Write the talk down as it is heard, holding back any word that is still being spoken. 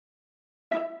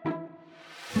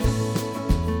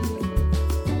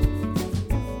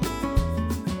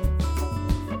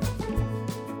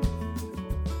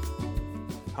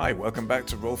Hi, welcome back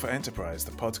to Roll for Enterprise, the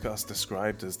podcast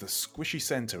described as the squishy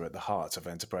center at the heart of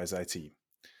enterprise IT.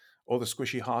 Or the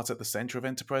squishy heart at the center of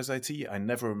enterprise IT. I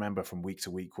never remember from week to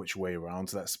week which way around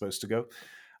that's supposed to go.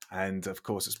 And of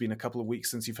course, it's been a couple of weeks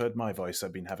since you've heard my voice.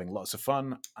 I've been having lots of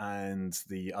fun, and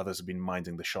the others have been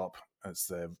minding the shop. That's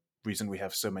the reason we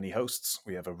have so many hosts.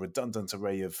 We have a redundant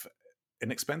array of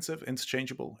inexpensive,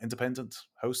 interchangeable, independent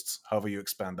hosts, however you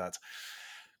expand that.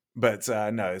 But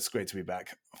no, it's great to be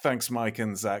back. Thanks, Mike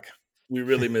and Zach. We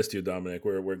really missed you, Dominic.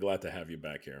 We're glad to have you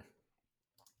back here.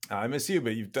 I miss you,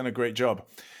 but you've done a great job.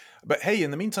 But hey,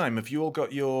 in the meantime, have you all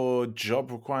got your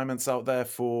job requirements out there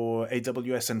for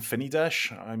AWS and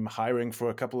Finidash? I'm hiring for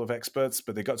a couple of experts,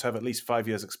 but they got to have at least 5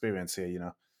 years experience here, you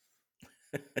know.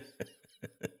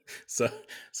 so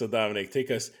Dominic, take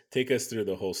us through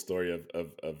the whole story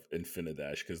of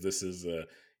Infinidash, because this is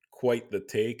quite the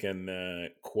take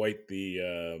and quite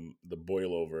the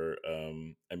boil over.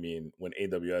 I mean, when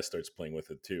AWS starts playing with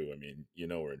it too, I mean,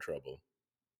 we're in trouble.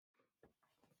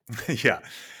 Yeah.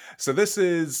 So this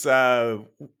is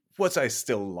what I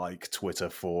still like Twitter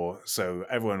for. So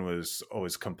everyone was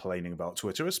always complaining about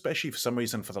Twitter, especially for some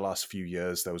reason for the last few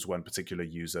years. There was one particular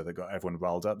user that got everyone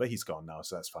riled up, but he's gone now,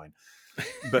 so that's fine.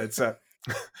 But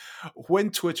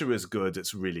when Twitter is good,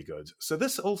 it's really good. So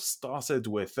this all started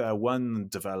with one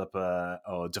developer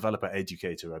or developer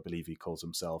educator, I believe he calls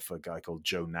himself, a guy called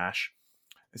Joe Nash.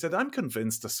 He said, I'm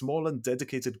convinced a small and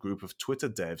dedicated group of Twitter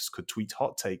devs could tweet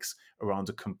hot takes around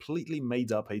a completely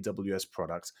made up AWS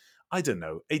product. I don't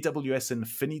know, AWS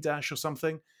Infinidash or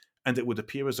something, and it would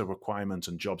appear as a requirement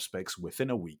on job specs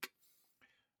within a week.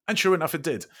 And sure enough, it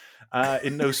did.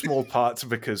 In no small part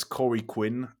because Corey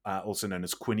Quinn, also known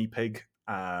as Quinny Pig,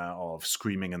 of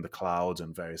Screaming in the Cloud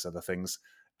and various other things,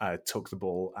 took the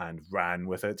ball and ran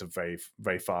with it very,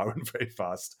 very far and very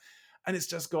fast. And it's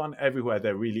just gone everywhere.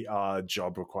 There really are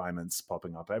job requirements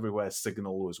popping up everywhere.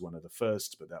 Signal was one of the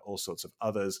first, but there are all sorts of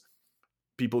others.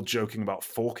 People joking about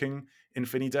forking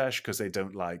Infinidash because they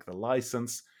don't like the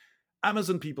license.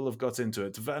 Amazon people have got into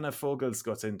it. Werner Vogel's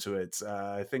got into it.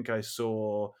 I think I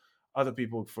saw other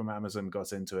people from Amazon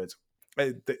got into it.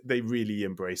 They really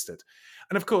embraced it.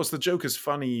 And of course, the joke is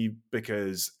funny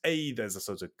because there's a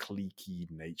sort of cliquey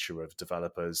nature of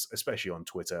developers, especially on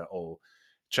Twitter, all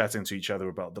chatting to each other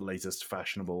about the latest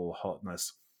fashionable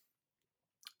hotness.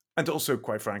 And also,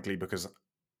 quite frankly, because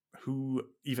who,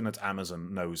 even at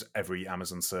Amazon, knows every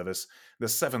Amazon service?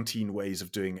 There's 17 ways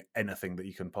of doing anything that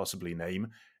you can possibly name.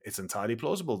 It's entirely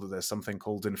plausible that there's something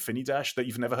called Infinidash that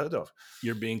you've never heard of.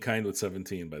 You're being kind with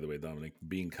 17, by the way, Dominic.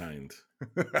 Being kind.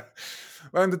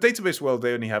 Well, in the database world,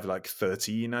 they only have like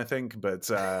 13, I think,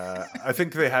 but I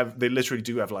think they literally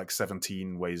do have like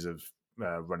 17 ways of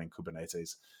running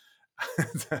Kubernetes.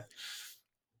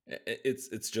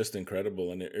 It's just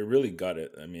incredible, and it really got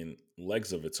it. I mean,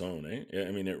 legs of its own, eh?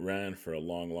 I mean, it ran for a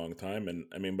long time, and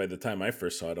I mean, by the time I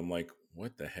first saw it, I'm like,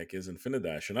 what the heck is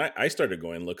Infinidash? And I started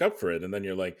going look up for it, and then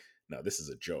you're like, no, this is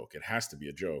a joke. It has to be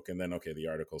a joke. And then okay, the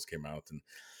articles came out, and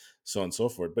so on and so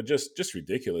forth. But just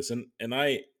ridiculous. And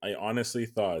I honestly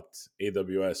thought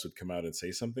AWS would come out and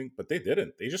say something, but they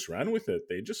didn't. They just ran with it.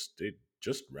 They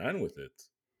just ran with it.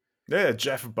 Yeah,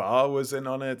 Jeff Barr was in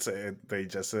on it. They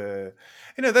just,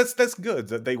 that's good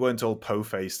that they weren't all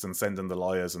po-faced and sending the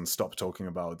lawyers and stop talking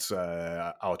about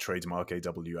our trademark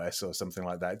AWS or something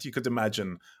like that. You could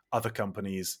imagine other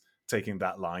companies taking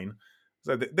that line,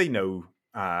 so they know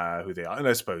who they are, and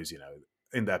I suppose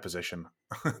in their position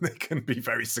they can be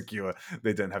very secure.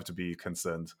 They don't have to be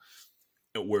concerned.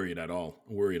 Worried at all.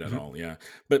 Worried at all. Yeah,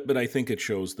 but I think it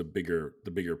shows the bigger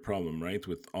problem, right,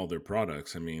 with all their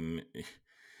products. I mean,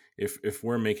 if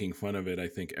we're making fun of it, I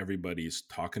think everybody's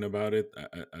talking about it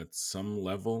at some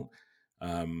level.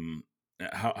 Um,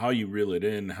 how you reel it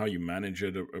in, how you manage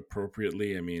it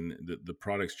appropriately. I mean, the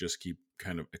products just keep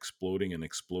kind of exploding and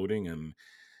exploding, and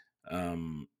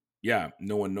yeah,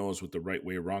 no one knows what the right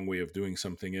way, wrong way of doing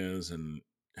something is, and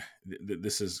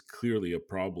this is clearly a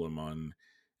problem on.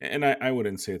 And I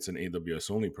wouldn't say it's an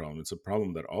AWS only problem. It's a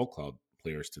problem that all cloud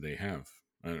players today have.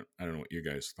 I don't know what your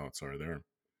guys' thoughts are there.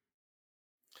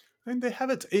 And they have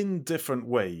it in different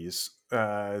ways.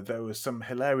 There was some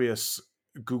hilarious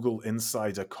Google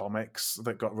Insider comics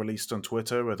that got released on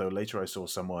Twitter, although later I saw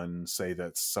someone say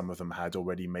that some of them had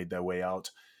already made their way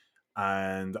out.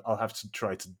 And I'll have to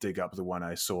try to dig up the one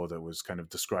I saw that was kind of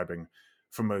describing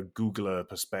from a Googler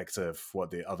perspective what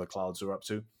the other clouds are up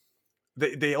to.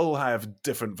 They all have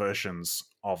different versions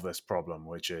of this problem,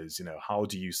 which is, how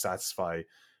do you satisfy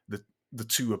the the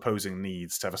two opposing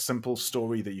needs to have a simple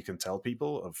story that you can tell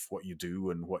people of what you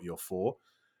do and what you're for,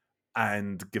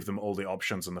 and give them all the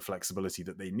options and the flexibility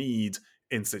that they need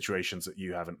in situations that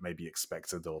you haven't maybe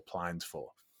expected or planned for.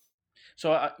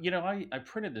 So I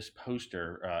printed this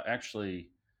poster. Actually,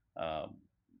 um,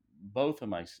 both of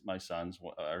my sons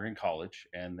are in college,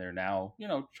 and they're now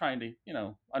trying to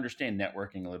understand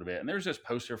networking a little bit. And there's this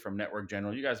poster from Network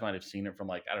General. You guys might have seen it from,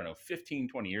 like, I don't know, 15,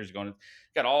 20 years ago. And it's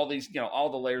got all these,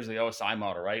 all the layers of the OSI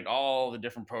model, right? All the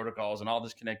different protocols and all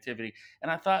this connectivity.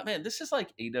 And I thought, man, this is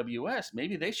like AWS.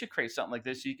 Maybe they should create something like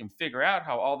this so you can figure out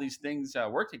how all these things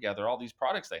work together, all these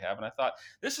products they have. And I thought,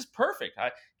 this is perfect.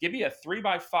 Give me a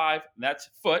 3x5, that's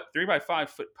foot, 3x5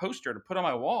 foot poster to put on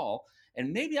my wall,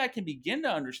 and maybe I can begin to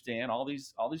understand all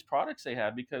these products they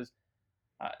have, because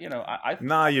I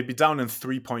Nah, you'd be down in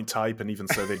 3-point type, and even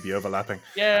so, they'd be overlapping.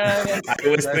 yeah, that's I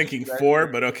true. was thinking That's 4,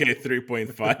 true. but okay,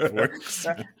 3.5 works.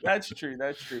 That's true.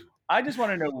 That's true. I just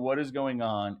want to know what is going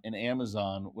on in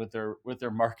Amazon with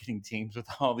their marketing teams with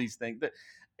all these things.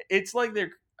 It's like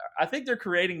I think they're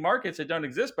creating markets that don't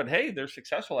exist, but hey, they're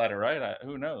successful at it, right?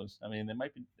 Who knows? I mean,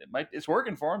 it's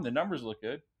working for them. The numbers look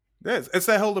good. Yeah, it's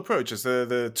their whole approach. It's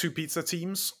the two pizza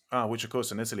teams, which of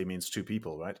course in Italy means two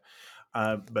people, right?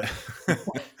 But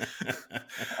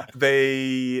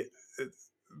they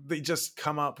they just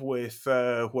come up with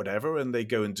whatever, and they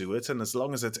go and do it. And as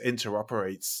long as it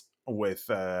interoperates with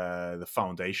the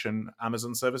foundation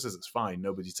Amazon services, it's fine.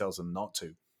 Nobody tells them not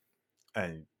to.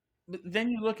 And But then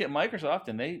you look at Microsoft,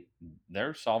 and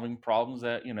they're solving problems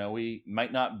that we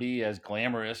might not be as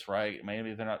glamorous, right?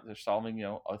 Maybe they're solving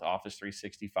with Office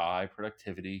 365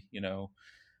 productivity,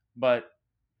 but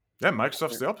yeah,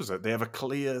 Microsoft's the opposite. They have a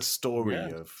clear story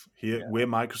yeah, of here yeah. we're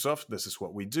Microsoft. This is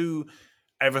what we do.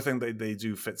 Everything they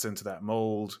do fits into that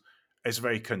mold. It's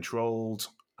very controlled.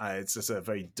 It's just a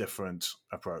very different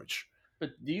approach. But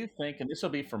do you think, and this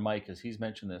will be for Mike because he's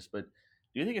mentioned this, but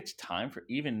do you think it's time for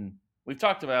even? We've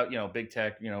talked about big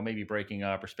tech, maybe breaking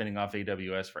up or spinning off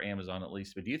AWS for Amazon at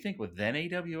least. But do you think within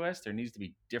AWS there needs to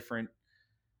be different?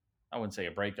 I wouldn't say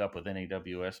a breakup within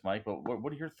AWS, Mike, but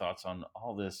what are your thoughts on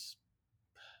all this?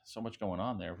 So much going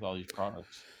on there with all these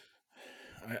products.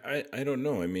 I don't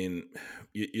know. I mean,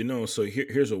 so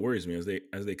here's what worries me: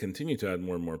 as they continue to add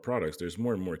more and more products, there's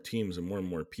more and more teams and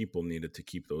more people needed to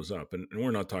keep those up. And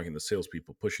we're not talking the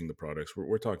salespeople pushing the products.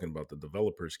 We're talking about the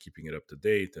developers keeping it up to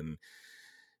date and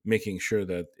making sure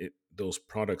that those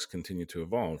products continue to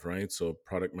evolve, right? So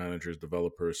product managers,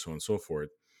 developers, so on and so forth.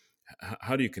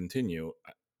 How do you continue?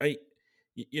 I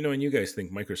and you guys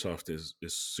think Microsoft is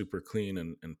super clean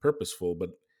and purposeful, but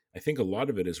I think a lot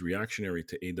of it is reactionary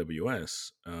to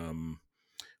AWS,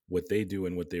 what they do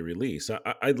and what they release.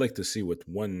 I'd like to see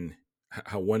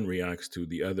how one reacts to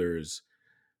the others,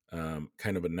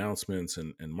 kind of announcements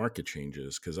and market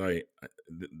changes, because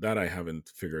that I haven't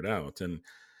figured out. And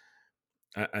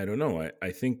I don't know.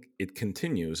 I think it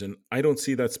continues, and I don't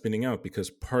see that spinning out, because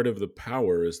part of the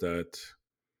power is that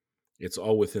it's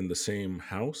all within the same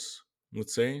house,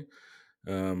 let's say.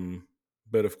 Um,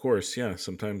 but of course, yeah,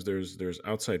 sometimes there's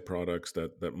outside products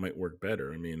that might work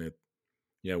better. I mean,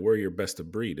 where your best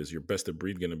of breed is. Your best of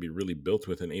breed going to be really built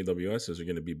within AWS? Is it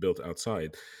going to be built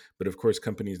outside? But of course,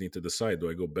 companies need to decide: do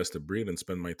I go best of breed and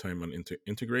spend my time on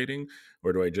integrating,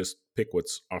 or do I just pick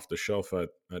what's off the shelf at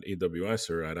AWS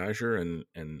or at Azure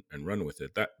and run with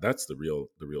it? That's the real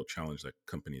challenge that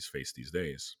companies face these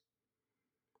days.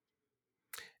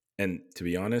 And to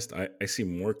be honest, I see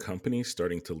more companies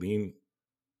starting to lean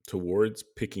towards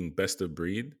picking best of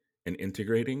breed and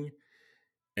integrating.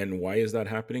 And why is that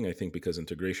happening? I think because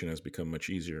integration has become much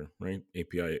easier, right?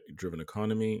 API driven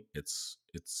economy. It's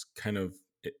kind of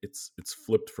it's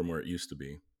flipped from where it used to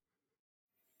be.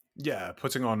 Yeah,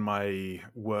 putting on my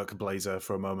work blazer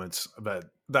for a moment, but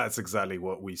that's exactly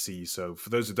what we see. So, for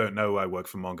those who don't know, I work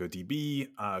for MongoDB.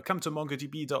 Come to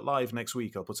mongodb.live next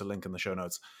week. I'll put a link in the show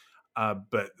notes.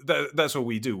 But that's what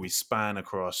we do. We span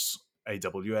across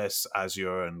AWS,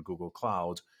 Azure, and Google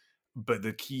Cloud. But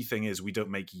the key thing is we don't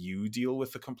make you deal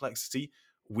with the complexity.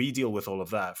 We deal with all of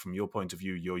that. From your point of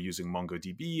view, you're using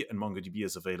MongoDB, and MongoDB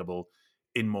is available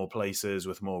in more places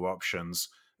with more options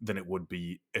than it would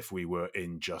be if we were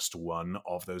in just one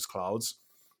of those clouds.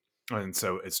 And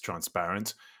so it's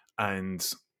transparent. And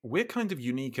we're kind of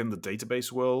unique in the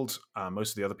database world. Most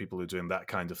of the other people who are doing that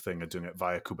kind of thing are doing it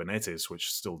via Kubernetes,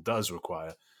 which still does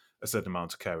require a certain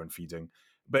amount of care and feeding.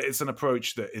 But it's an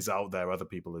approach that is out there. Other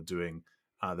people are doing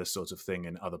this sort of thing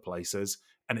in other places.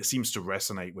 And it seems to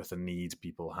resonate with the need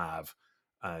people have.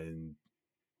 And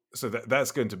so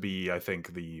that's going to be, I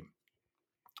think, the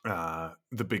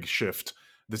big shift.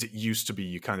 That it used to be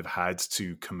you kind of had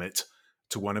to commit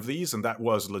to one of these, and that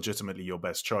was legitimately your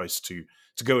best choice to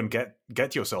go and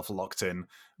get yourself locked in,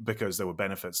 because there were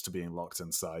benefits to being locked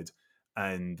inside.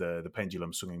 And the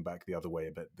pendulum swinging back the other way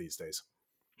a bit these days.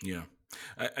 Yeah.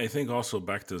 I think also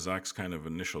back to Zach's kind of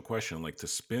initial question, like to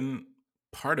spin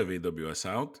part of AWS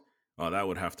out, that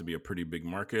would have to be a pretty big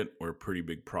market or a pretty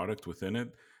big product within it.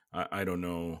 I don't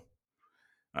know.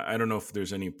 I don't know if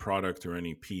there's any product or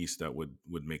any piece that would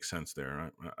make sense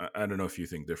there. I don't know if you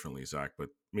think differently, Zach, but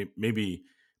maybe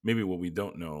what we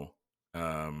don't know,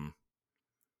 um,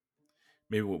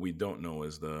 maybe what we don't know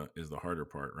is the harder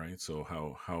part, right? So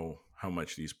how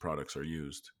much these products are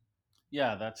used.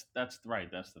 Yeah, that's right.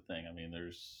 That's the thing. I mean,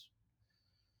 there's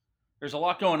a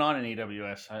lot going on in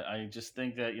AWS. I just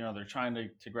think that they're trying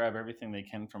to grab everything they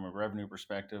can from a revenue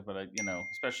perspective, but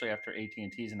especially after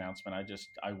AT&T's announcement,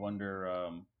 I wonder.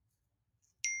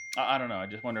 I don't know. I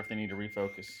just wonder if they need to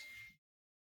refocus.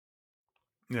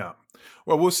 Yeah.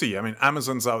 Well, we'll see. I mean,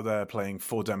 Amazon's out there playing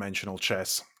four-dimensional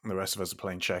chess, and the rest of us are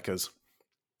playing checkers.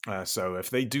 So if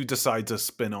they do decide to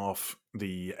spin off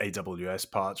the AWS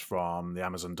part from the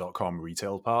Amazon.com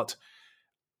retail part,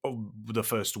 the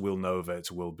first we'll know of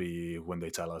it will be when they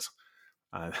tell us.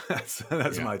 That's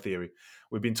Yeah. my theory.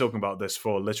 We've been talking about this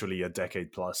for literally a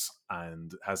decade plus,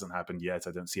 and it hasn't happened yet.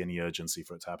 I don't see any urgency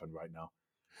for it to happen right now.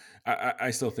 I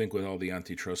still think with all the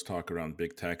antitrust talk around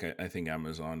big tech, I think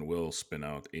Amazon will spin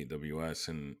out AWS,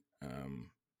 and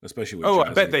especially with Oh,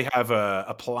 I bet Jasnick. they have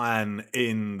a plan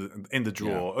in the Yeah,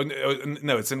 drawer.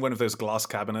 No, it's in one of those glass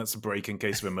cabinets, break in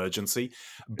case of emergency,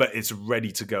 but it's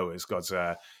ready to go. It's got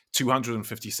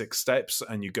 256 steps,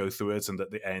 and you go through it, and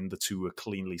at the end, the two are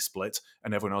cleanly split,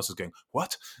 and everyone else is going,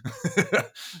 "What?"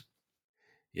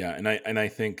 yeah, and I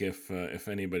think if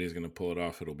anybody's going to pull it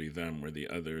off, it'll be them, where the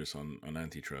others on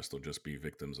antitrust will just be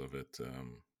victims of it,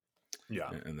 Yeah,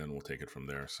 and then we'll take it from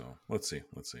there. So let's see.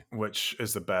 which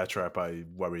is the bear trap I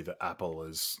worry that Apple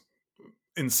is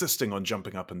insisting on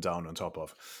jumping up and down on top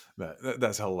of. But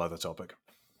that's a whole other topic.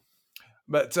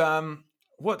 But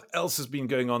what else has been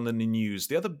going on in the news?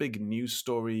 The other big news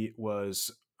story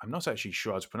was, I'm not actually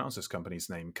sure how to pronounce this company's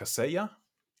name, Kaseya.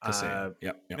 Kaseya, Uh,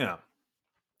 yeah, yeah, yeah.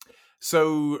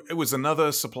 So it was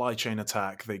another supply chain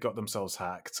attack. They got themselves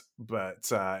hacked,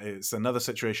 but it's another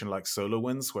situation like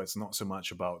SolarWinds, where it's not so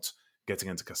much about getting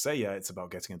into Kaseya, it's about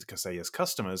getting into Kaseya's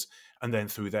customers and then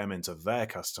through them into their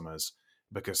customers,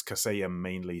 because Kaseya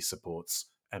mainly supports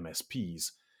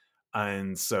MSPs.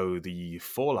 And so the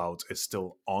fallout is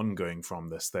still ongoing from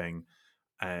this thing.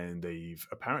 And they've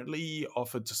apparently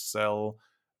offered to sell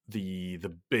the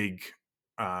big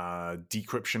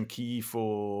decryption key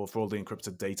for all the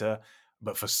encrypted data,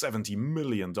 but for $70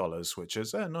 million, which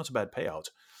is not a bad payout.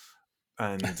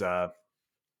 And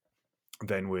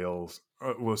then we'll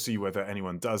see whether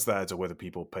anyone does that or whether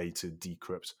people pay to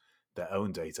decrypt their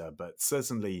own data. But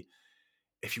certainly,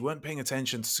 if you weren't paying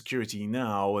attention to security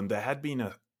now, and there had been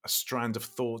a strand of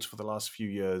thought for the last few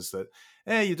years that,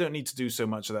 you don't need to do so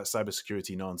much of that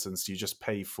cybersecurity nonsense. You just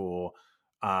pay for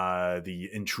the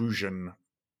intrusion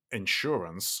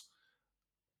insurance.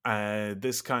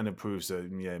 This kind of proves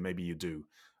that, yeah, maybe you do.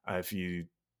 If you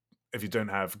don't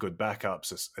have good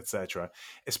backups, etc.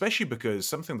 Especially because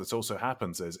something that also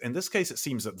happens is, in this case, it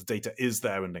seems that the data is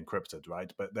there and encrypted,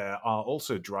 right? But there are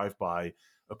also drive-by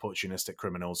opportunistic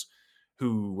criminals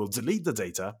who will delete the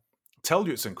data, tell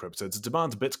you it's encrypted,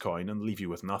 demand Bitcoin, and leave you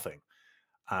with nothing.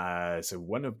 So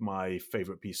one of my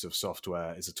favorite pieces of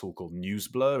software is a tool called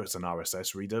NewsBlur. It's an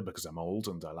RSS reader because I'm old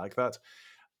and I like that.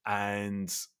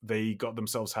 And they got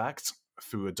themselves hacked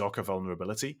through a Docker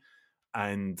vulnerability,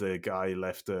 and the guy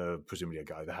left, presumably a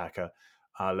guy, the hacker,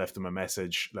 left them a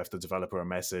message, left the developer a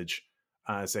message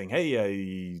saying, "Hey,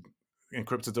 I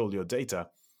encrypted all your data."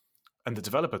 And the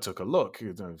developer took a look.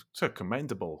 Took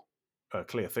commendable,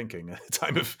 clear thinking at a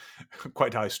time of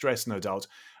quite high stress, no doubt.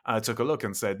 Took a look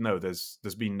and said, "No, there's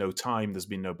been no time, there's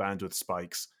been no bandwidth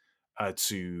spikes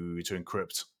to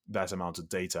encrypt that amount of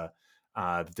data.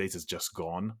 The data's just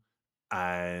gone."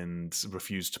 And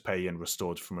refused to pay and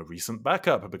restored from a recent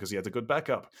backup because he had a good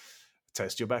backup.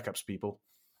 Test your backups, people.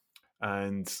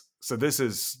 And so this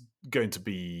is going to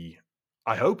be,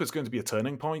 I hope it's going to be a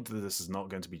turning point. That this is not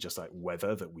going to be just like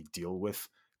weather that we deal with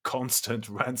constant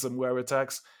ransomware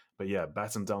attacks. But yeah,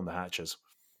 batten down the hatches.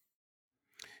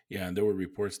 yeah. And there were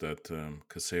reports that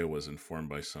Kaseya was informed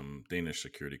by some Danish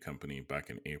security company back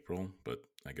in April, but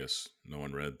I guess no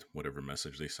one read whatever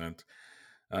message they sent.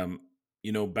 Um,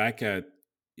 back at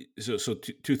so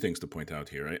two things to point out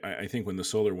here. I think when the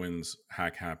SolarWinds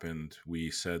hack happened, we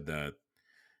said that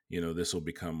this will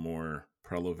become more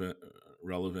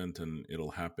relevant, and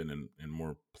it'll happen in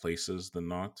more places than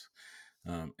not.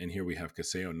 And here we have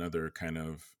Kaseya, another kind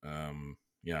of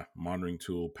monitoring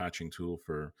tool, patching tool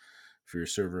for your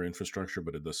server infrastructure,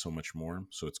 but it does so much more.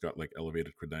 So it's got like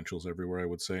elevated credentials everywhere, I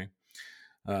would say.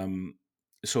 Um,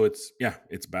 so it's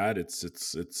bad.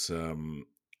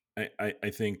 I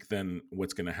think then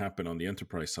what's going to happen on the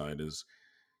enterprise side is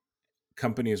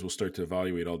companies will start to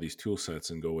evaluate all these tool sets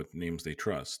and go with names they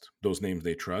trust. Those names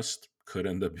they trust could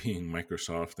end up being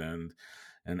Microsoft and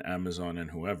Amazon and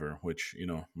whoever, which,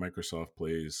 Microsoft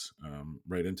plays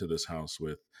right into this house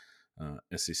with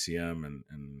SCCM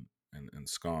and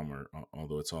SCOM, or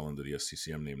although it's all under the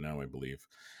SCCM name now, I believe.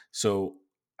 So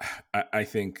I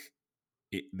think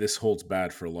this holds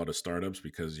bad for a lot of startups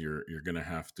because you're going to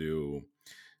have to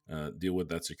deal with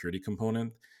that security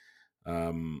component.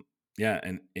 Yeah,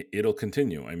 and it'll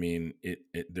continue. I mean,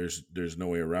 there's no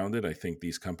way around it. I think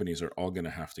these companies are all going to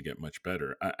have to get much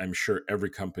better. I'm sure every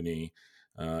company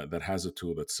that has a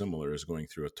tool that's similar is going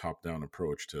through a top-down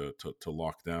approach to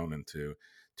lock down and to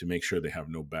make sure they have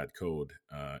no bad code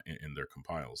in their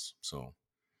compiles. So,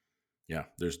 yeah,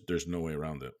 there's no way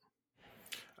around it.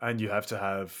 And you have to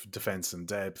have defense and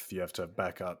depth. You have to have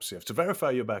backups. You have to verify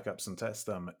your backups and test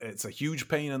them. It's a huge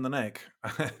pain in the neck,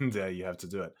 and you have to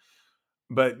do it.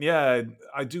 But yeah,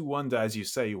 I do wonder, as you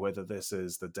say, whether this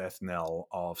is the death knell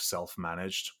of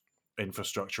self-managed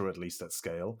infrastructure, at least at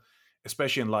scale,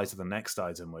 especially in light of the next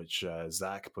item, which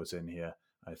Zach put in here.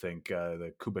 I think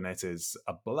the Kubernetes,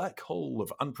 a black hole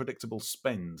of unpredictable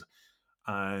spend.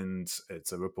 And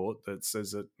it's a report that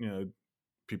says that,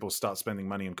 people start spending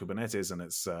money on Kubernetes, and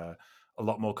it's a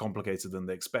lot more complicated than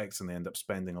they expect, and they end up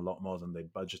spending a lot more than they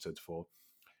budgeted for.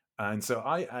 And so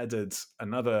I added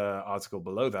another article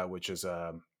below that, which is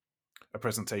a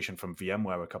presentation from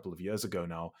VMware a couple of years ago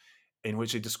now, in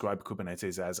which they describe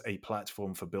Kubernetes as a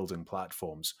platform for building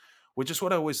platforms, which is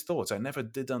what I always thought. I never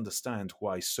did understand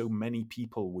why so many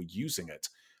people were using it.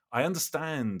 I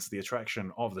understand the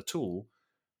attraction of the tool.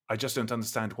 I just don't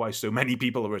understand why so many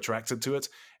people are attracted to it.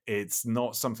 It's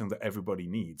not something that everybody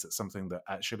needs. It's something that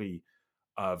actually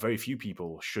very few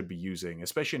people should be using,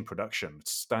 especially in production.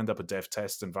 Stand up a dev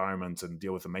test environment and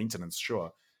deal with the maintenance,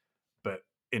 sure. But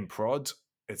in prod,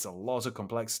 it's a lot of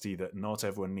complexity that not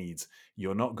everyone needs.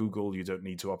 You're not Google. You don't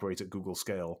need to operate at Google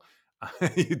scale.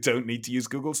 You don't need to use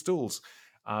Google's tools.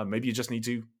 Maybe you just need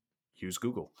to use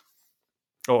Google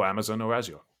or Amazon or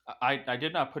Azure. I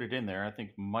did not put it in there. I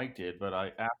think Mike did, but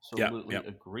I absolutely Yeah.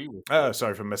 agree with it.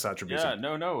 Sorry for misattributing.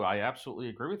 Yeah, no, I absolutely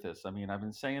agree with this. I mean, I've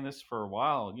been saying this for a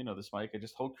while. This, Mike. I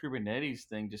just whole Kubernetes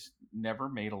thing just never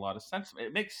made a lot of sense.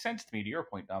 It makes sense to me, to your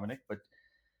point, Dominic. But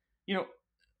you know,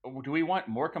 do we want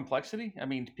more complexity? I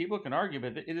mean, people can argue,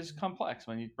 but it is complex.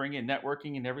 When you bring in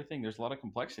networking and everything, there's a lot of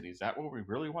complexity. Is that what we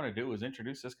really want to do? Is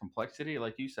introduce this complexity,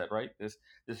 like you said, right? This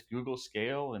Google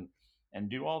scale and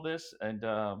do all this. And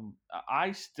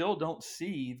I still don't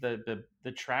see the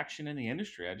traction in the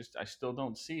industry. I still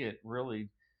don't see it really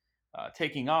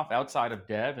taking off outside of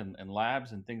dev and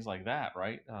labs and things like that,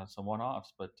 right? Some one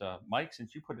offs. But Mike,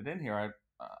 since you put it in here,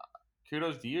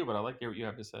 kudos to you. But I like to hear what you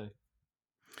have to say.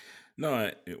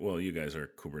 No, well, you guys are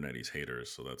Kubernetes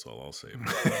haters, so that's all I'll say.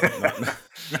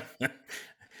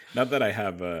 Not that I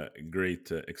have a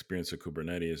great experience with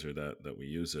Kubernetes or that we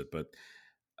use it, but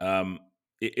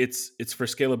it's for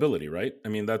scalability, right? I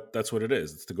mean that's what it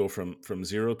is. It's to go from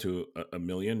 0 to a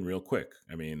million real quick.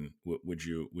 I mean, would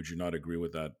you not agree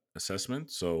with that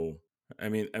assessment? So I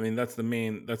mean that's the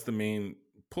main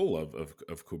pull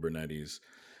of Kubernetes.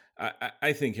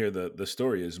 I think here the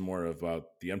story is more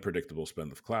about the unpredictable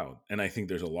spend of cloud. And I think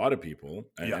there's a lot of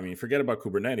people, Yeah. I mean, forget about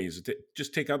Kubernetes,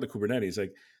 just take out the Kubernetes.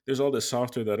 Like there's all this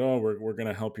software that, we're going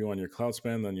to help you on your cloud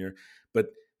spend but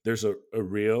there's a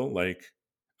real, like,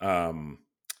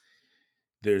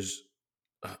 there's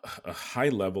a high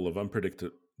level of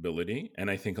unpredictability. And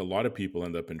I think a lot of people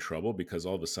end up in trouble because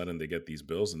all of a sudden they get these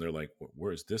bills and they're like,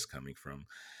 where is this coming from?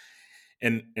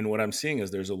 And what I'm seeing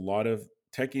is there's a lot of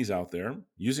techies out there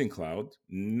using cloud,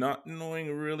 not knowing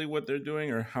really what they're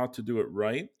doing or how to do it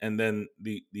right. And then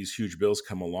these huge bills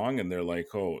come along and they're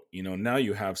like, oh, now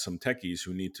you have some techies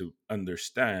who need to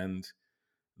understand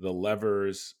the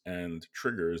levers and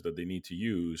triggers that they need to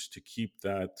use to keep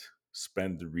that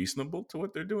spend reasonable to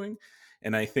what they're doing.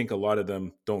 And I think a lot of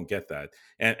them don't get that.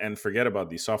 And forget about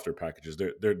these software packages.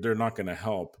 They're not going to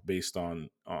help based on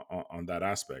that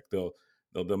aspect.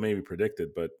 They'll maybe predict it,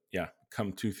 but yeah,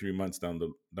 come 2-3 months down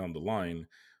the line,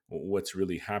 what's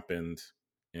really happened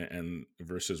and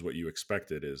versus what you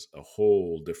expected is a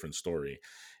whole different story.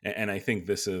 And I think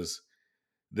this is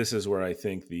where I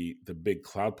think the big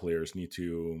cloud players need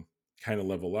to kind of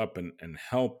level up and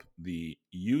help the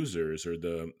users or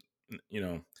the,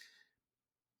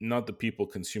 not the people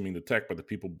consuming the tech, but the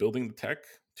people building the tech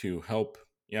to help,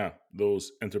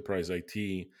 those enterprise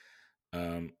IT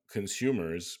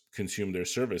consumers consume their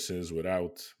services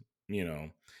without,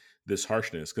 this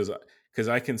harshness. Because because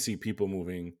I can see people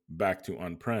moving back to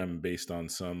on-prem based on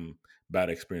some bad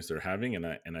experience they're having,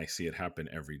 and I see it happen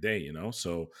every day,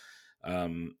 So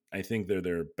I think they're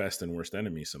their best and worst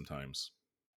enemies sometimes.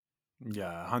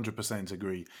 Yeah, 100%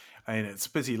 agree. And it's a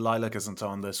pity Lilac isn't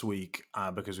on this week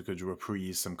because we could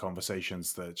reprise some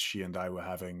conversations that she and I were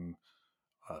having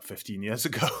 15 years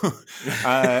ago.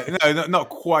 No, not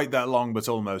quite that long, but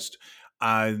almost.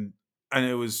 And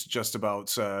it was just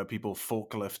about people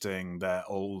forklifting their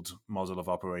old model of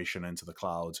operation into the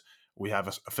cloud. We have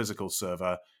a physical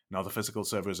server. Now the physical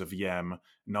server is a VM.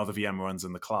 Now the VM runs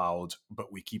in the cloud,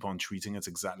 but we keep on treating it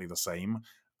exactly the same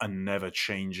and never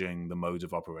changing the mode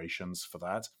of operations for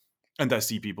that. And I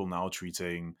see people now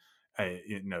treating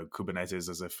Kubernetes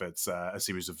as if it's a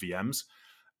series of VMs,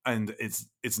 and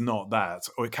it's not that,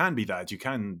 or it can be that. You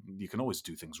can always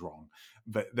do things wrong,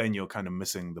 but then you're kind of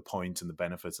missing the point and the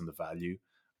benefits and the value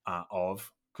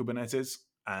of Kubernetes,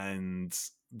 and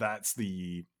that's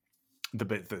the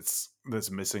bit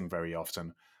that's missing very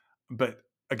often. But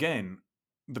again,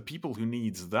 the people who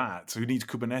need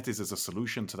Kubernetes as a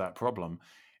solution to that problem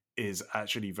is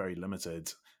actually very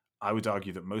limited. I would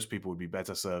argue that most people would be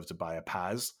better served to buy a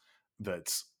PaaS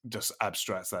that just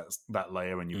abstracts that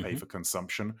layer and you pay Hmm. for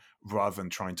consumption rather than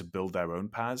trying to build their own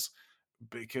PaaS,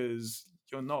 because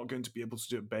you're not going to be able to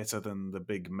do it better than the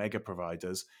big mega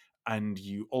providers, and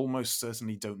you almost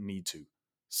certainly don't need to.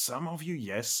 Some of you,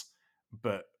 yes,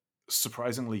 but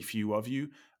surprisingly few of you.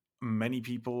 Many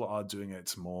people are doing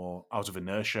it more out of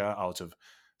inertia, out of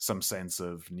some sense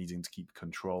of needing to keep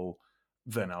control,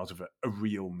 than out of a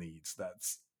real need.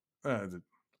 Uh,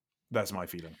 that's my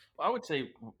feeling. I would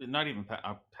say not even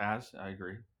PaaS. I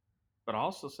agree, but I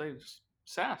also say just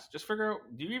SaaS. Just figure out: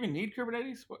 do you even need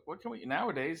Kubernetes? What can we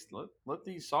nowadays? Let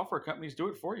these software companies do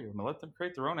it for you. I mean, let them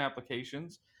create their own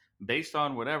applications based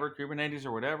on whatever Kubernetes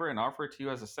or whatever, and offer it to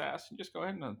you as a SaaS. And just go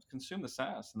ahead and consume the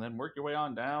SaaS, and then work your way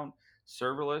on down.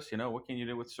 Serverless, what can you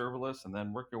do with serverless, and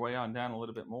then work your way on down a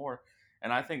little bit more.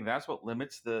 And I think that's what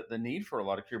limits the need for a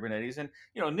lot of Kubernetes. And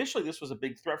initially this was a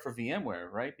big threat for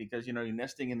VMware, right? Because you're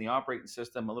nesting in the operating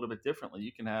system a little bit differently.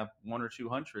 You can have 1 or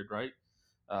 200, right?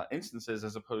 Instances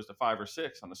as opposed to 5 or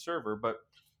 6 on the server. But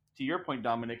to your point,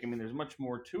 Dominic, I mean, there's much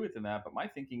more to it than that. But my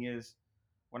thinking is,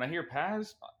 when I hear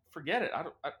PaaS, forget it.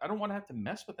 I don't want to have to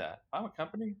mess with that. If I'm a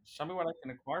company, show me what I can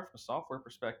acquire from a software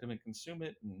perspective and consume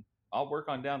it, and I'll work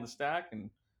on down the stack and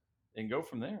go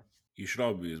from there. You should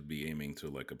always be aiming to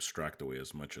like abstract away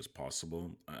as much as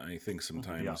possible. I think Yeah.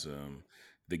 sometimes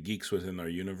the geeks within our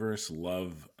universe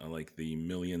love like the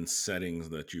million settings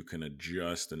that you can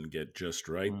adjust and get just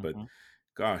right, but Mm-hmm.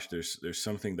 gosh, there's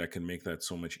something that can make that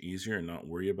so much easier and not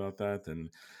worry about that. And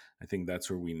I think that's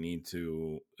where we need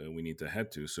to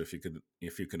head to. So if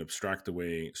you can abstract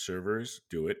away servers,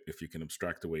 do it. If you can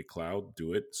abstract away cloud,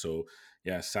 do it. So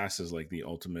yeah, SaaS is like the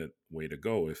ultimate way to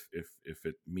go if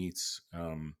it meets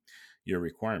your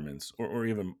requirements, or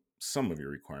even some of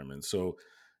your requirements. So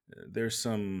there's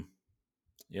some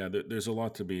yeah, there's a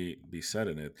lot to be said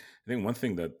in it. I think one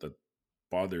thing that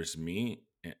bothers me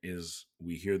is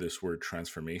we hear this word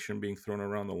transformation being thrown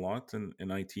around a lot in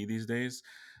IT these days.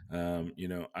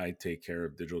 I take care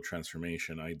of digital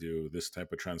transformation. I do this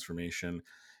type of transformation,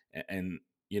 and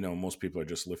most people are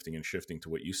just lifting and shifting to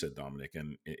what you said, Dominic,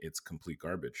 and it's complete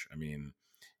garbage. I mean,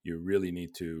 you really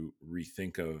need to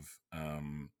rethink of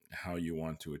how you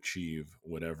want to achieve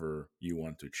whatever you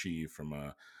want to achieve from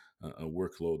a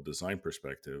workload design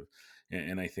perspective.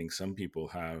 And I think some people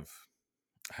have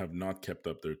not kept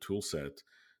up their tool set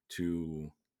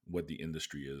to what the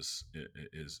industry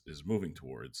is moving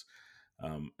towards.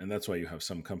 And that's why you have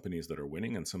some companies that are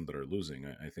winning and some that are losing.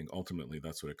 I think ultimately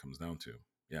that's what it comes down to.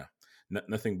 Yeah,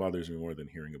 nothing bothers me more than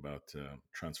hearing about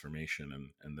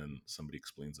transformation and then somebody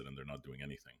explains it and they're not doing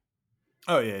anything.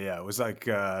 Oh yeah, yeah. It was like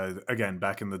again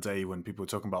back in the day when people were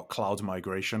talking about cloud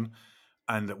migration,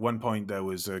 and at one point there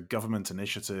was a government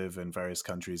initiative in various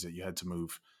countries that you had to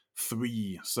move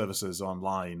 3 services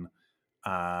online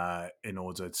in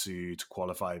order to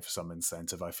qualify for some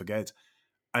incentive. I forget,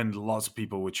 and lots of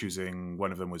people were choosing.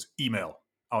 One of them was email.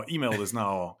 Our email is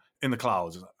now in the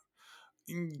cloud.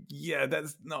 Yeah,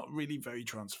 that's not really very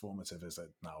transformative, is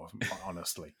it? Now,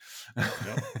 honestly.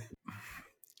 Yep.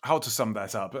 How to sum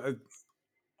that up?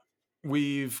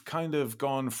 We've kind of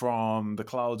gone from the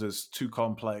cloud as too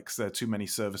complex, there are too many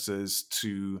services,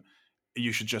 to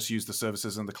you should just use the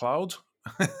services in the cloud.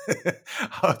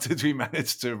 How did we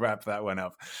manage to wrap that one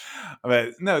up?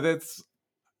 But no, that's.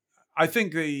 I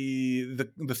think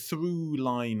the through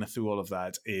line through all of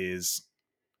that is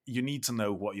you need to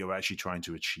know what you're actually trying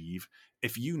to achieve.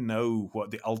 If you know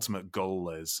what the ultimate goal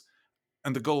is,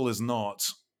 and the goal is not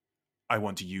I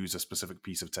want to use a specific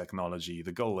piece of technology.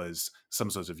 The goal is some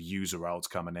sort of user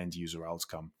outcome, an end user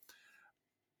outcome.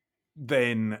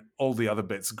 Then all the other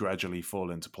bits gradually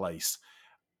fall into place.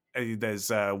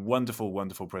 There's a wonderful,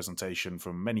 wonderful presentation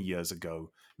from many years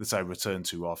ago that I return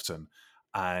to often,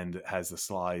 and it has the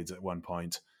slide at one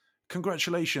point.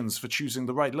 Congratulations for choosing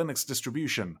the right Linux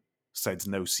distribution, said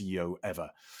no CEO ever.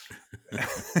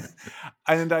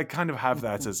 And I kind of have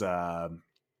that as a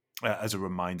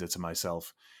reminder to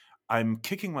myself. I'm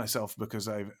kicking myself because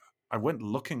I went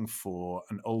looking for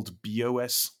an old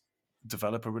BOS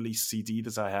developer release CD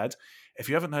that I had. If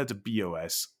you haven't heard of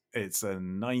BOS, it's a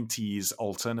 90s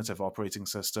alternative operating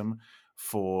system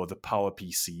for the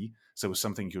PowerPC. So it was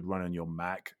something you could run on your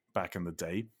Mac back in the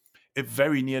day. It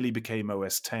very nearly became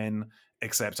OS 10,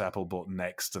 except Apple bought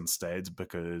Next instead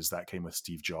because that came with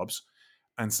Steve Jobs.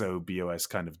 And so BOS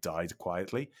kind of died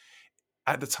quietly.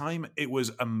 At the time, it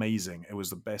was amazing. It was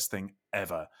the best thing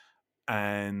ever.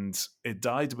 And it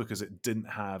died because it didn't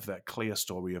have that clear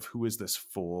story of who is this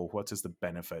for, what is the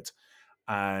benefit.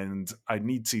 And I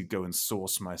need to go and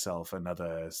source myself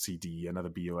another CD, another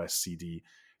BOS CD,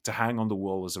 to hang on the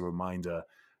wall as a reminder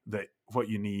that what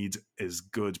you need is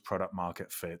good product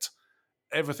market fit.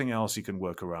 Everything else you can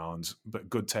work around, but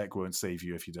good tech won't save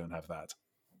you if you don't have that.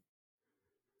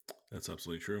 That's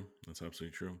absolutely true. That's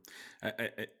absolutely true.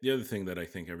 The other thing that I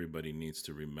think everybody needs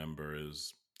to remember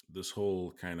is this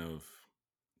whole kind of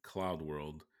cloud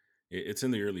world. It's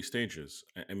in the early stages.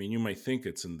 I mean, you might think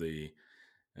it's in the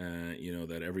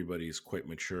that everybody's quite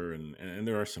mature, and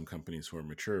there are some companies who are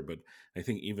mature, but I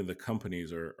think even the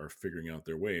companies are figuring out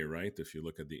their way, right? If you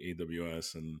look at the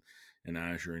AWS and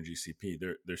Azure and GCP,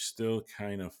 they're still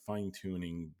kind of fine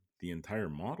tuning the entire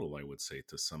model, I would say,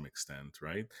 to some extent,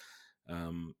 right?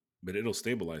 But it'll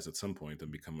stabilize at some point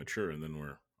and become mature, and then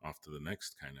we're off to the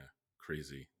next kind of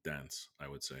crazy dance, I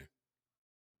would say.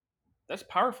 That's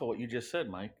powerful what you just said,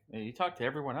 Mike. You talk to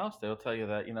everyone else, they'll tell you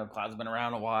that cloud's been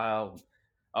around a while.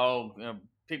 Oh,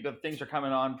 people, things are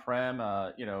coming on prem.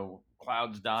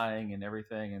 Cloud's dying and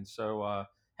everything. And so,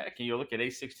 heck, you look at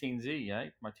A16Z,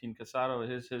 right? Martin Casado,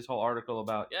 his whole article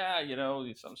about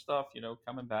some stuff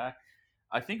coming back.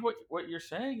 I think what you're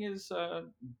saying is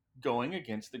going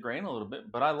against the grain a little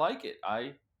bit, but I like it.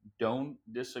 I don't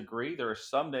disagree. There are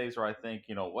some days where I think,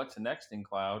 what's next in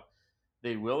cloud?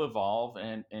 They will evolve,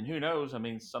 and who knows? I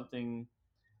mean, something.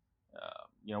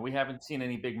 We haven't seen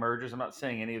any big mergers. I'm not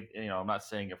saying any. I'm not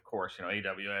saying, of course,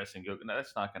 AWS and Google. No,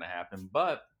 that's not going to happen.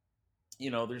 But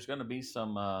there's going to be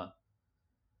some.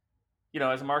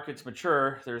 As markets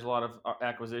mature, there's a lot of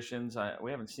acquisitions.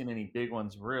 We haven't seen any big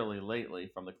ones really lately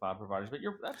from the cloud providers. But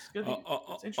that's good.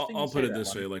 It's interesting. I'll you say put it that,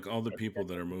 this way: Mike. like all the people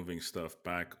that are moving stuff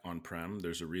back on prem,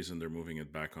 there's a reason they're moving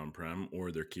it back on prem,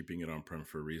 or they're keeping it on prem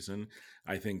for a reason.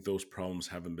 I think those problems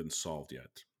haven't been solved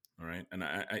yet. All right, and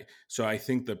so I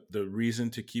think that the reason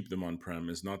to keep them on prem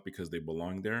is not because they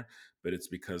belong there, but it's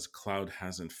because cloud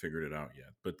hasn't figured it out yet.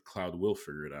 But cloud will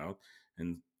figure it out,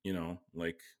 and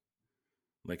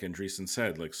like Andreessen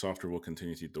said, like software will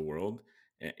continue to eat the world.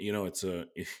 It's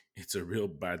a real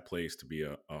bad place to be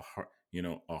a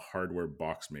hardware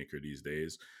box maker these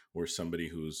days, or somebody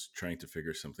who's trying to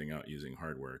figure something out using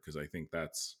hardware. Because I think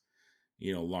that's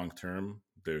long term.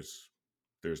 There's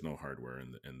no hardware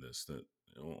in this. That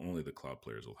only the cloud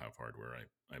players will have hardware.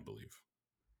 I believe.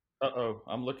 Uh-oh,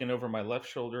 I'm looking over my left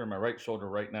shoulder and my right shoulder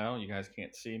right now. You guys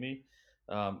can't see me.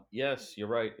 Yes, you're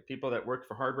right. The people that work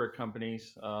for hardware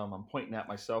companies, I'm pointing at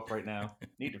myself right now,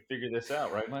 need to figure this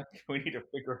out, right, Mike? We need to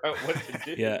figure out what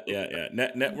to do. Yeah.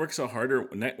 Network's a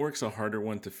harder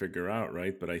one to figure out,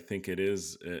 right? But I think it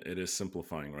is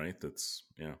simplifying, right? That's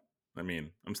yeah. I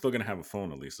mean, I'm still gonna have a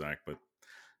phone at least, Zach, but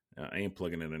I ain't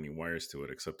plugging in any wires to it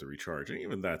except to recharge, and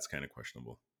even that's kind of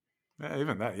questionable. Yeah,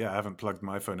 even that, I haven't plugged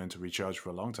my phone into recharge for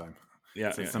a long time.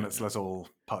 Yeah, It's in its little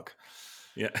puck.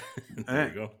 Yeah, there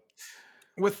you go.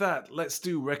 With that, let's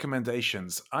do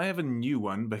recommendations. I have a new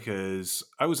one because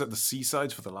I was at the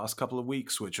seaside for the last couple of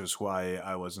weeks, which was why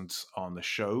I wasn't on the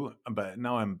show. But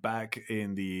now I'm back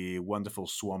in the wonderful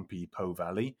swampy Po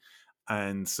Valley.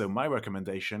 And so my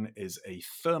recommendation is a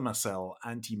Thermacell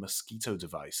anti-mosquito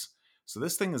device. So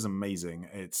this thing is amazing.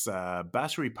 It's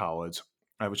battery powered,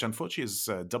 which unfortunately is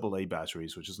AA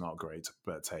batteries, which is not great,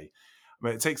 but hey.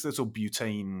 But it takes little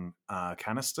butane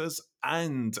canisters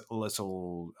and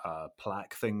little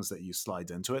plaque things that you slide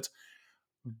into it.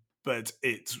 But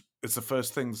it's the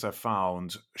first things I've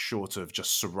found, short of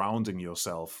just surrounding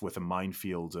yourself with a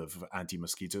minefield of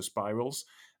anti-mosquito spirals,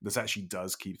 this actually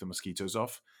does keep the mosquitoes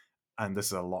off. And this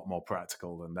is a lot more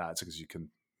practical than that because you can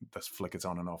just flick it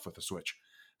on and off with a switch.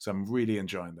 So I'm really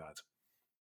enjoying that.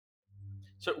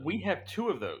 So we have two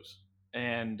of those.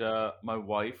 And my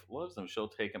wife loves them. She'll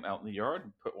take them out in the yard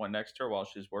and put one next to her while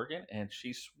she's working, and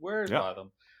she swears Yeah. by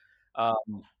them.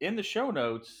 In the show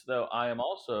notes, though, I am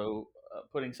also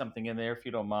putting something in there, if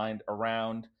you don't mind,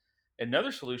 around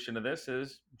another solution to this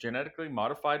is genetically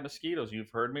modified mosquitoes. You've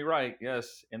heard me right.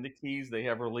 Yes, in the Keys, they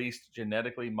have released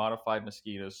genetically modified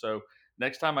mosquitoes. So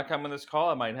next time I come on this call,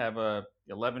 I might have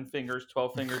 11 fingers,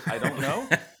 12 fingers. I don't know.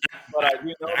 But I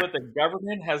do know that the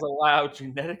government has allowed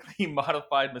genetically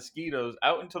modified mosquitoes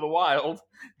out into the wild.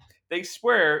 They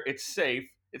swear it's safe.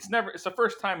 It's the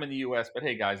first time in the U.S., but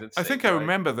hey, guys, it's I safe, think I right?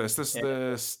 remember this. This is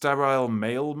the sterile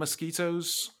male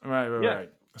mosquitoes. Right. Yeah.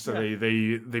 So Yeah.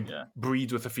 they Yeah.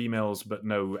 breed with the females, but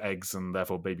no eggs, and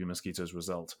therefore baby mosquitoes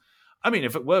result. I mean,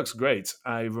 if it works, great.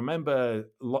 I remember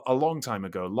a long time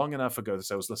ago, long enough ago,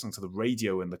 that I was listening to the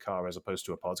radio in the car as opposed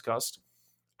to a podcast,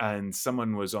 and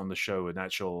someone was on the show, an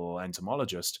actual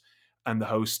entomologist, and the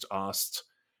host asked,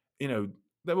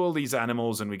 there were all these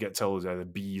animals, and we get told the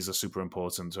bees are super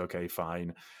important. Okay,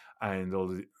 fine. And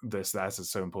all this, that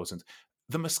is so important.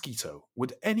 The mosquito.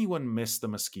 Would anyone miss the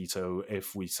mosquito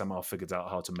if we somehow figured out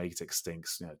how to make it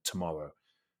extinct tomorrow?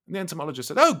 And the entomologist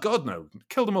said, oh, God, no.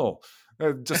 Kill them all.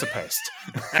 They're just a pest.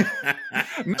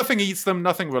 Nothing eats them.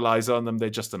 Nothing relies on them.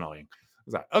 They're just annoying. I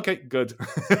was like, okay, good.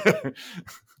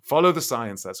 Follow the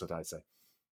science. That's what I say.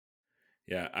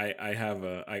 Yeah, I have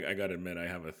I gotta admit, I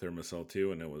have a Thermacell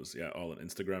too, and it was all an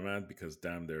Instagram ad because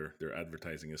damn, their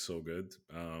advertising is so good.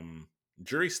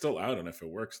 Jury's still out on if it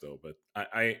works though, but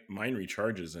mine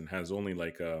recharges and has only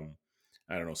like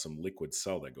I don't know, some liquid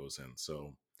cell that goes in.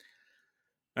 So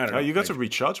I don't know. You got a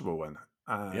rechargeable one.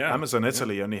 Yeah, Amazon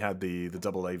Italy only had the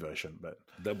AA version, but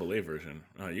AA version.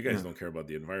 You guys don't care about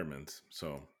the environment,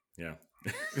 so yeah.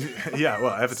 Yeah,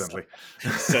 well, evidently. We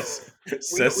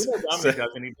know Dominic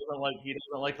doesn't. He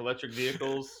doesn't like electric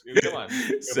vehicles. Come on.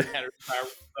 He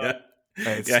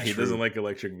doesn't like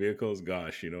electric vehicles.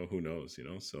 Gosh, who knows?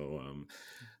 So,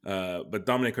 but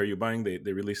Dominic, are you buying?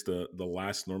 They released the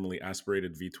last normally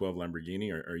aspirated V12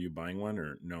 Lamborghini. Are you buying one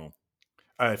or no?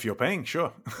 If you're paying,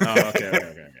 sure. Oh, okay.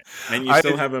 And you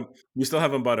still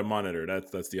haven't bought a monitor.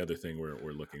 That's the other thing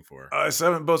we're looking for. I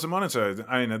still haven't bought a monitor.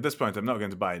 I mean, at this point, I'm not going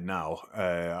to buy it now.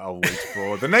 I'll wait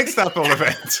for the next Apple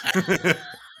event.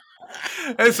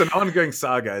 It's an ongoing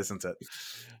saga, isn't it?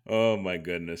 Oh my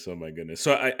goodness.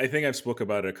 So I think I've spoke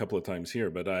about it a couple of times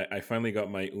here, but I finally got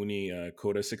my Uni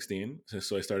Coda 16.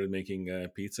 So I started making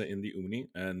pizza in the Uni,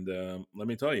 and let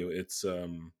me tell you, it's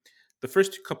the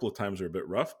first couple of times are a bit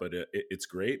rough, but it's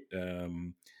great.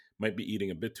 Might be eating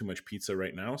a bit too much pizza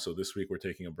right now, so this week we're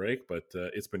taking a break. But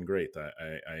it's been great.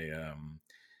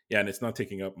 And it's not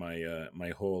taking up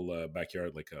my whole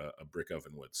backyard like a brick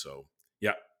oven would. So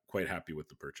yeah, quite happy with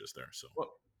the purchase there. So.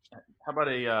 Well, how about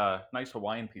a nice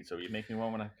Hawaiian pizza? Are you making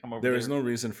one when I come over? There is no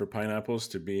reason for pineapples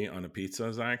to be on a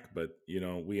pizza, Zach, but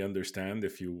we understand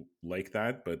if you like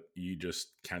that, but you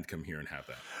just can't come here and have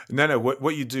that. No.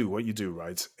 What you do,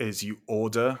 right, is you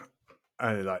order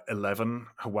like 11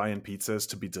 Hawaiian pizzas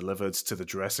to be delivered to the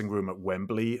dressing room at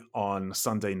Wembley on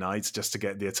Sunday night, just to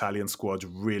get the Italian squad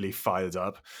really fired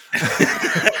up.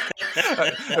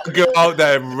 Go out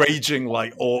there raging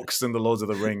like orcs in the Lord of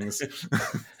the Rings.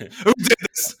 Who did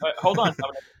this? Hold on.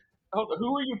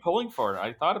 Who are you pulling for?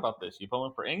 I thought about this. You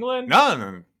pulling for England?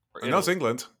 No, not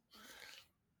England.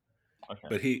 Okay.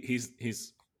 But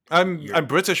he's. I'm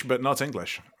British, but not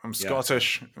English. I'm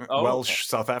Scottish, Welsh, okay.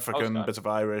 South African, bit of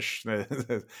Irish,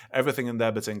 everything in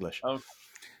there but English. Okay.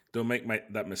 Don't make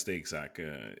that mistake, Zach.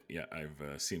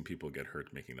 I've seen people get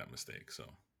hurt making that mistake. So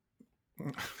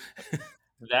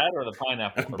that or the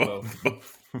pineapple, or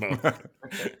both. Okay.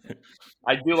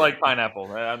 I do like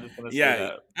pineapple. I'm just going to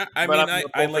say that.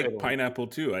 I like pineapple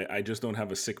too. I just don't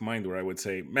have a sick mind where I would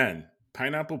say, man,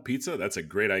 pineapple pizza, that's a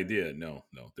great idea. No,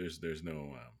 there's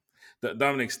no.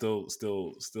 Dominic's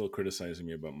still criticizing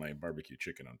me about my barbecue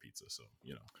chicken on pizza. So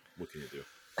what can you do?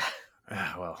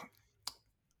 Well,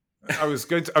 I was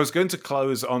going to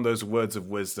close on those words of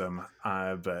wisdom,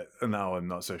 but now I'm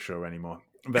not so sure anymore.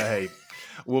 But hey,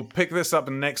 we'll pick this up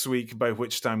next week, by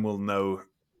which time we'll know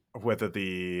whether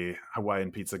the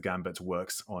Hawaiian Pizza Gambit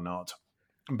works or not.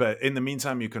 But in the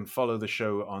meantime, you can follow the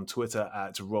show on Twitter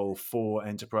at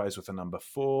Roll4Enterprise with the number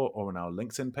 4, or on our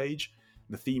LinkedIn page.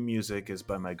 The theme music is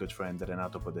by my good friend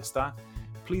Renato Podesta.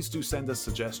 Please do send us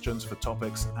suggestions for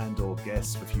topics and or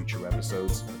guests for future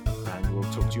episodes, and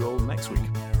we'll talk to you all next week.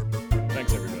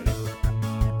 Thanks, everybody.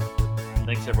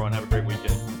 Thanks, everyone. Have a great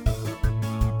weekend.